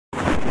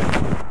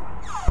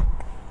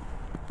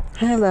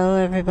Hello,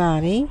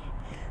 everybody.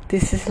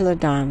 This is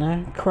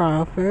LaDonna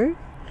Crawford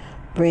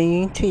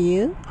bringing to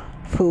you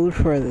Food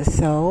for the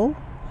Soul.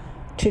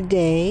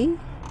 Today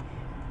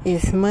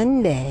is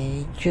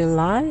Monday,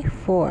 July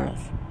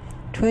 4th,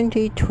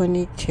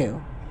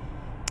 2022.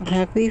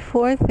 Happy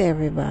 4th,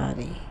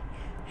 everybody.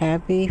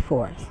 Happy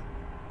 4th.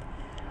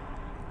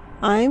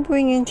 I'm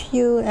bringing to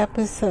you an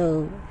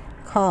episode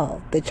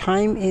called The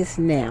Time Is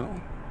Now.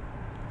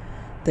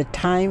 The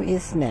Time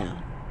Is Now.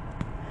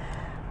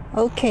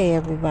 Okay,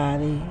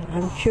 everybody,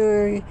 I'm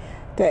sure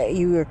that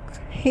you are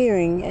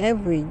hearing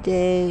every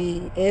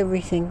day, every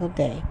single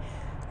day,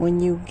 when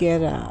you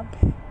get up,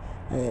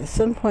 at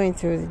some point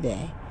through the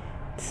day,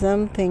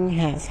 something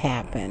has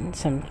happened,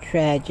 some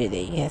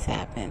tragedy has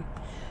happened.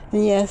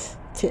 And yes,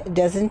 it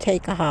doesn't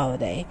take a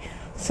holiday.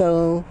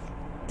 So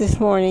this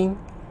morning,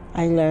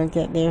 I learned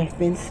that there have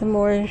been some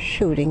more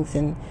shootings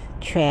and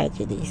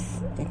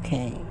tragedies,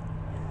 okay?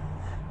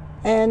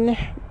 And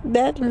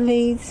that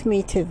leads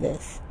me to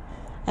this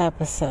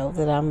episode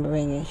that I'm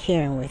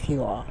sharing with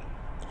you all.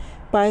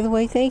 By the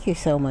way, thank you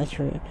so much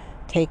for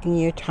taking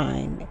your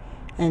time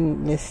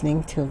and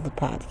listening to the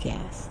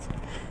podcast.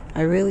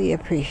 I really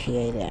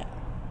appreciate it.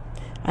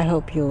 I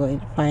hope you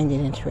would find it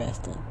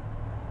interesting.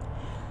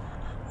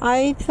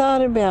 I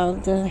thought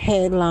about the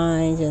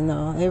headlines and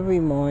all every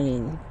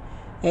morning,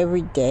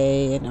 every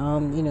day,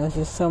 and there's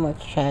just so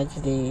much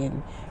tragedy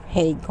and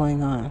hate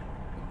going on.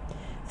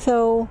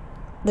 So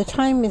the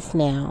time is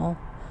now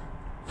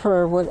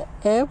for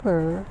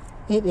whatever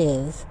it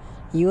is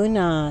you and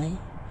I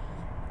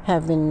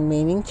have been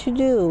meaning to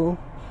do,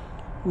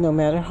 no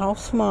matter how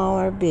small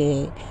or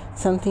big,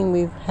 something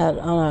we've had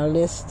on our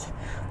list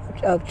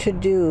of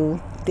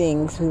to-do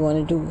things we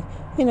want to do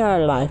in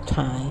our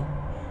lifetime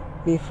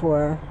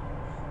before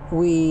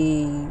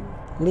we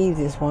leave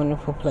this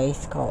wonderful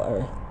place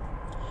called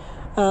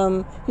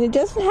Earth. It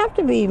doesn't have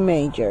to be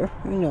major,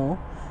 it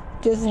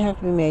doesn't have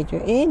to be major.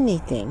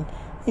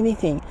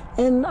 Anything.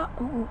 And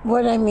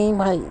what I mean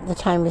by the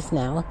time is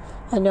now,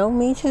 I don't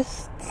mean to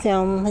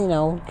sound,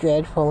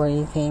 dreadful or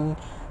anything.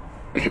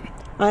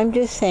 I'm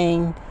just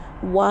saying,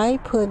 why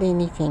put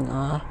anything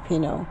off,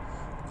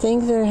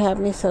 Things are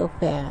happening so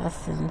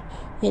fast, and,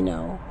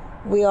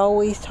 we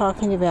always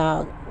talking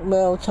about,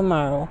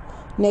 tomorrow,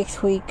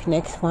 next week,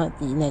 next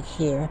month, next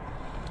year.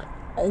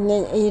 And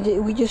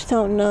then we just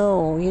don't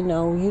know, we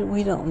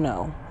don't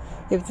know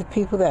if the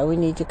people that we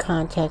need to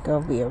contact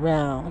will be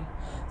around.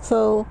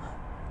 So,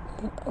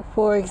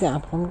 for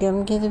example, I'm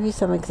going to give you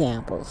some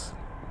examples.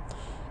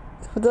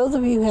 For those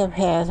of you who have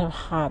had a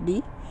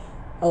hobby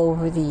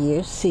over the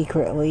years,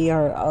 secretly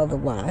or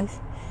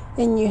otherwise,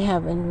 and you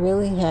haven't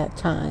really had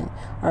time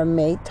or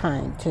made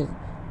time to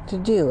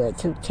do it,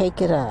 to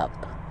take it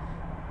up,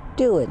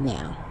 do it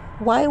now.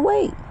 Why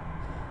wait?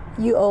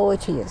 You owe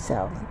it to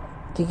yourself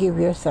to give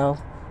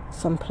yourself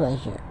some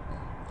pleasure.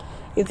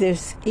 If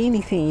there's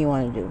anything you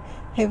want to do,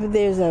 if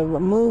there's a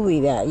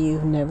movie that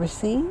you've never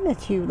seen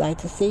that you'd like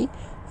to see,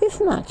 it's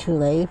not too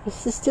late.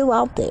 It's still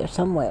out there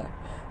somewhere,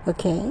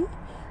 okay?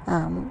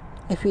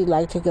 If you'd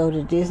like to go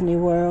to Disney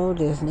World,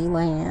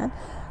 Disneyland,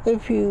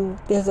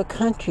 there's a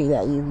country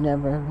that you've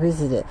never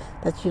visited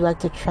that you'd like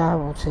to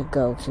travel to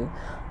go to,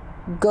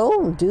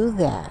 go do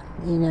that,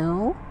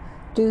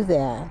 do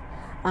that.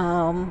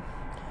 Some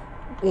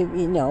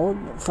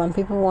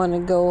people want to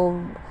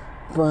go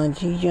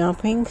bungee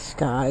jumping,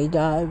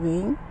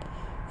 skydiving,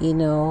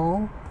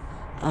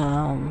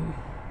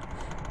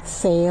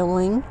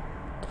 sailing.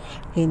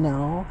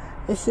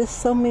 It's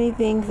just so many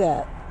things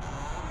that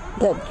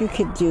you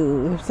could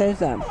do. If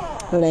there's a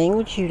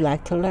language you'd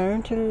like to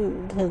learn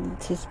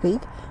to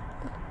speak,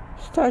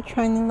 start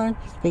trying to learn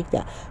to speak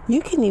that.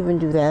 You can even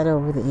do that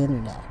over the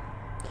internet.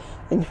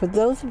 And for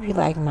those of you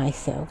like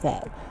myself,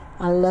 that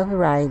I love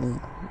writing,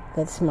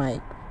 that's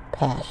my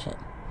passion.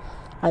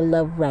 I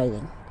love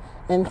writing,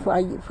 and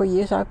for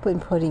years I've been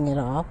putting it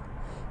off,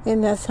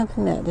 and that's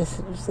something that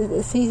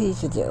it's easy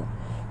to do.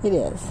 It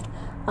is.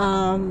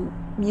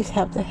 You just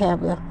have to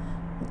have a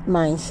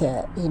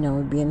mindset,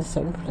 be in a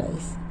certain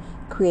place,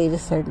 create a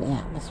certain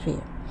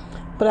atmosphere.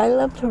 But I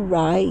love to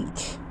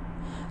write.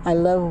 I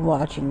love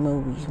watching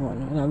movies,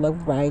 and I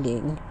love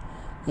writing,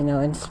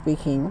 and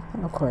speaking,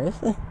 of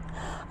course.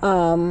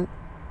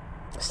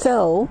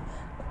 So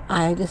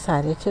I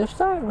decided to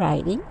start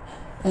writing,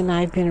 and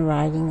I've been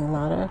writing a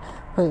lot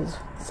of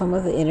some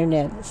of the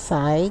internet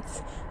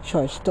sites,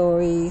 short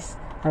stories.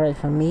 I write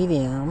for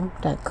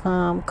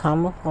Medium.com,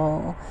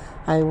 Comical.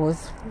 I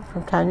was,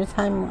 from time to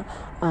time,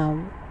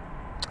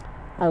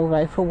 I would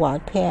write for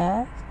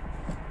Wattpad.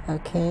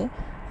 Okay.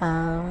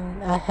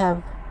 I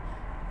have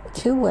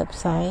 2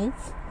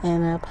 websites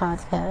and a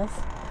podcast.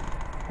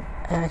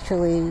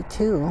 Actually,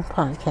 2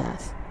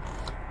 podcasts.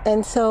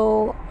 And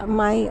so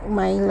my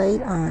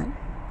late aunt,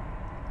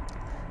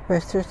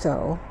 rest her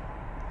soul,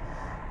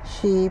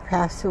 she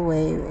passed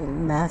away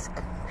in the last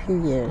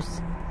few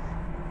years.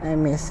 I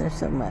miss her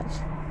so much.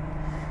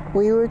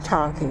 We were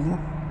talking,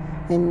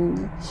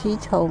 and she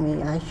told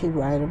me I should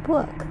write a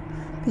book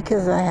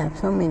because I have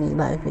so many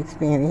life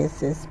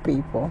experiences,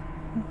 people.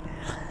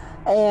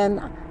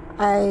 And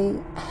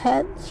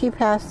she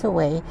passed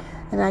away,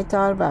 and I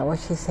thought about what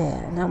she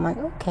said, and I'm like,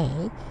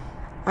 okay,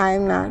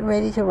 I'm not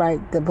ready to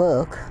write the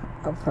book,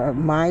 for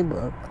my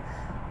book,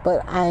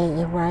 but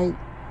I write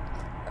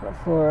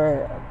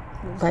for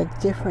like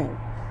different,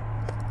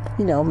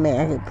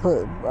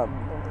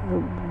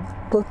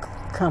 book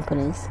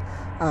companies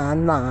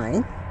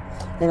online,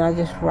 and I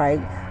just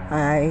write.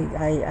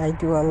 I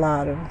do a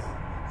lot of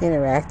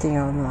interacting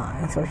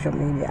online, social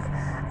media,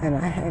 and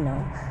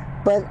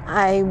but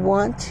I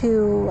want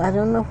to. I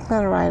don't know if I'm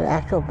going to write an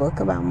actual book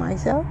about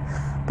myself,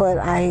 but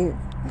I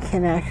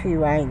can actually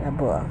write a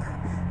book.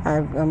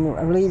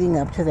 I'm leading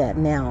up to that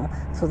now,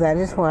 so that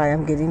is why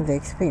I'm getting the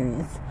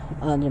experience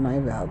under my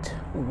belt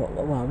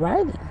while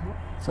writing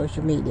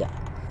social media.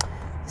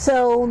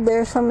 So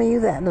there's some of you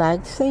that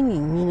like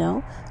singing,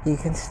 you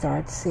can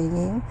start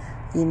singing,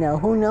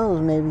 who knows,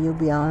 maybe you'll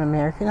be on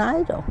American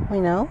Idol,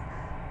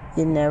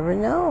 you never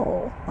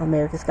know.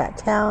 America's Got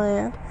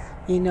Talent,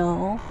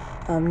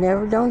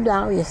 don't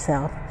doubt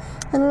yourself.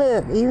 And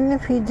look, even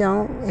if you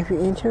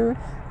enter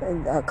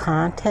a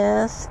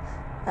contest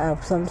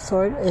of some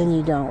sort and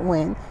you don't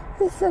win,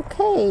 it's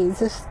okay,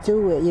 just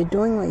do it. You're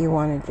doing what you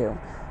want to do.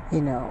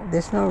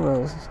 There's no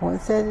rules. One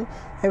said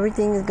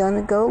everything is going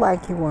to go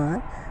like you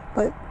want,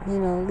 but,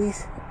 at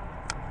least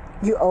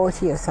you owe it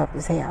to yourself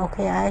to say,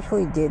 okay, I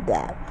actually did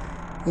that.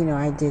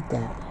 I did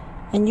that.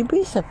 And you'd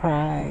be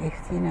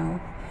surprised,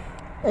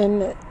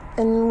 And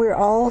we're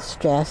all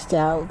stressed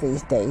out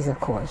these days, of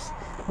course,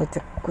 with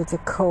the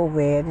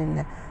COVID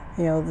and,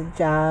 the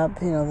job,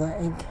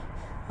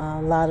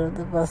 a lot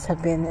of us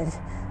have been,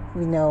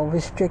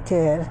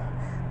 restricted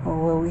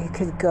where we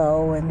could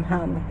go and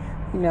how,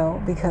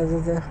 because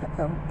of the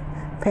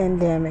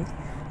pandemic.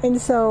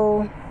 And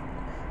so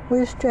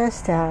we're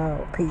stressed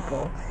out,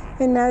 people.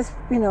 And that's,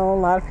 a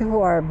lot of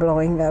people are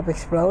blowing up,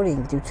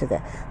 exploding due to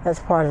that. That's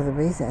part of the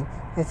reason.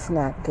 It's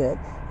not good.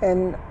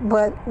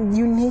 But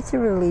you need to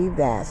relieve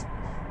that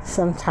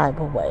some type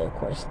of way, of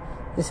course.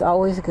 It's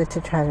always good to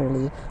try to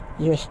relieve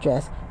your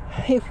stress.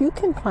 If you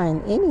can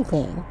find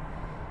anything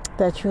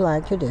that you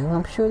like to do,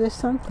 I'm sure there's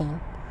something.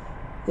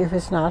 If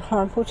it's not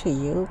harmful to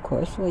you, of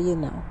course,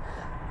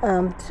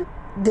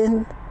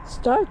 then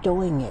start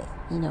doing it,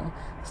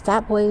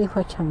 Stop waiting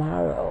for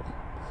tomorrow.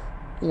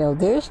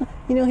 Here's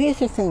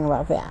the thing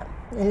about that.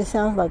 And it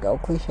sounds like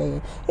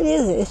cliche. It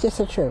isn't. It's just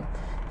the truth.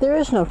 There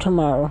is no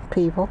tomorrow,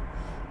 people.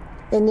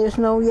 And there's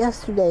no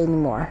yesterday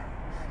anymore.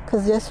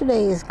 Because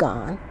yesterday is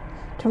gone.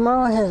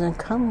 Tomorrow hasn't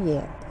come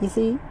yet. You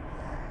see?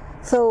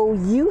 So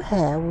you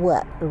have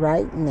what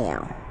right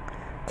now?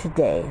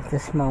 Today,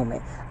 this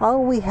moment.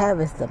 All we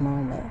have is the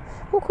moment.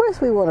 Of course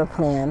we want to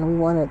plan. We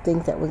want to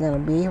think that we're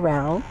going to be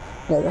around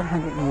another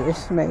 100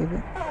 years,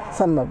 maybe.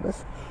 Some of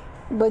us.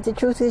 But the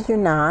truth is you're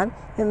not.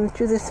 And the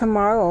truth is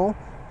tomorrow,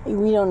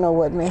 we don't know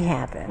what may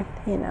happen,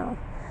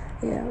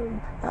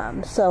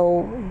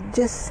 So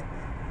just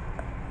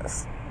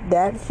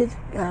that should,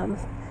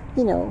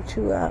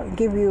 to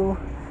give you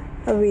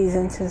a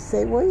reason to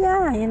say, well,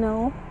 yeah,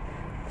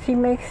 she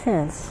makes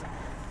sense.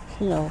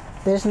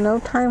 There's no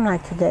time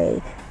like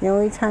today. The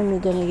only time you're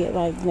going to get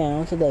like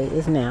now, today,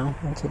 is now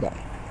and today.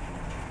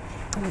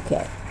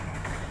 Okay.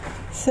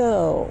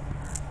 So,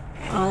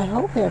 I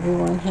hope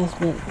everyone has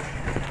been...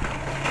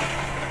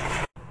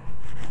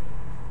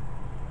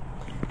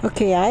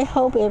 Okay, I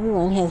hope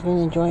everyone has been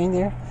enjoying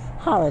their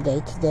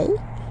holiday today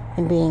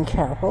and being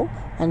careful.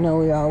 I know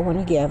we all want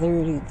to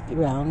gather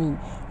around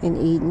and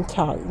eat and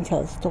talk and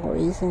tell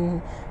stories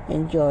and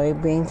enjoy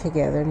being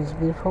together in this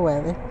beautiful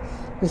weather.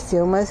 We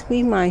still must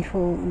be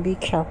mindful and be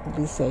careful,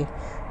 be safe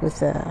with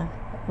the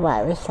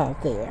virus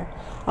out there.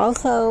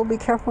 Also, be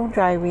careful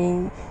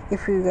driving.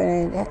 If you're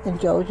going to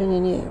indulge in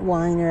any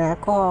wine or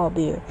alcohol,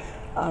 beer,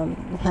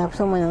 have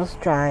someone else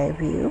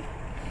drive you.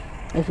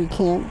 If you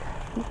can't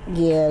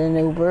get an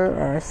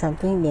Uber or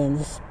something, then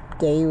just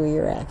stay where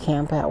you're at,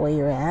 camp out where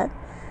you're at.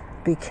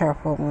 Be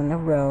careful on the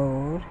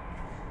road.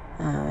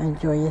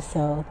 Enjoy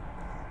yourself.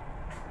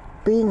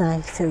 Be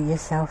nice to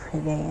yourself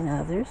today and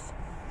others.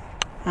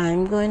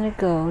 I'm going to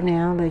go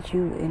now, let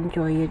you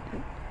enjoy it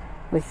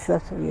with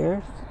such of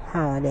your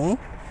holiday.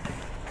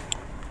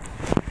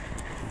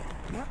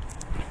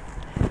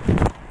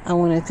 I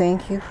want to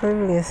thank you for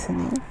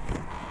listening.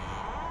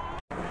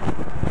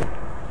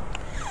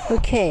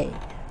 Okay,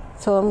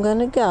 so I'm going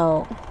to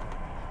go.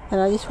 And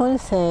I just want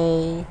to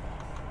say,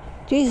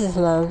 Jesus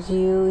loves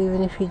you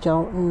even if you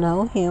don't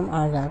know him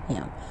or love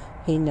him.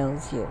 He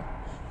knows you.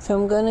 So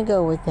I'm going to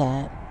go with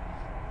that.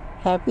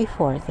 Happy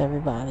 4th,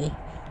 everybody.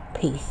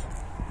 Peace.